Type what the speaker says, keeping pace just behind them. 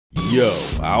Yo,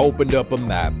 I opened up a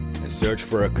map and searched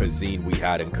for a cuisine we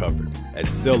hadn't covered. At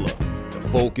Sylla, the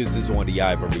focus is on the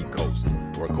Ivory Coast,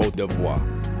 or Côte d'Ivoire.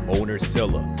 Owner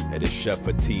Sylla and his chef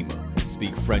Fatima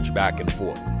speak French back and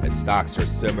forth as stocks are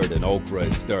simmered and okra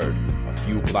is stirred a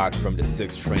few blocks from the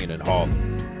 6th train in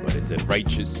Harlem. But is it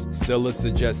righteous? Sylla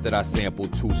suggests that I sample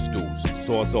 2 stews.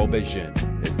 Sauce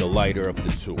Aubergine is the lighter of the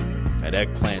 2. An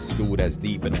eggplant stew that's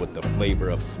deepened with the flavor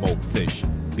of smoked fish,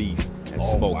 beef, and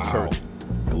smoked turkey.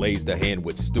 Glaze the hand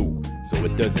with stew so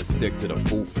it doesn't stick to the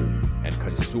fufu and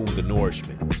consume the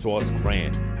nourishment. Sauce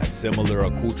Aubergine has similar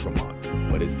accoutrement,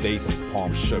 but its base is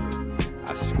palm sugar.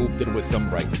 I scooped it with some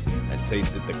rice and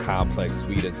tasted the complex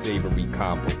sweet and savory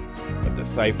combo. But the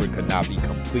cipher could not be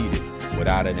completed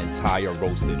without an entire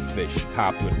roasted fish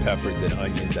topped with peppers and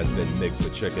onions that's been mixed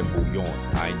with chicken bouillon.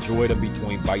 I enjoyed them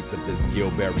between bites of this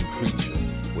gill-bearing creature,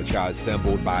 which I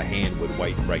assembled by hand with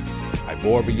white rice.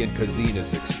 Ivorian cuisine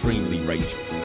is extremely righteous.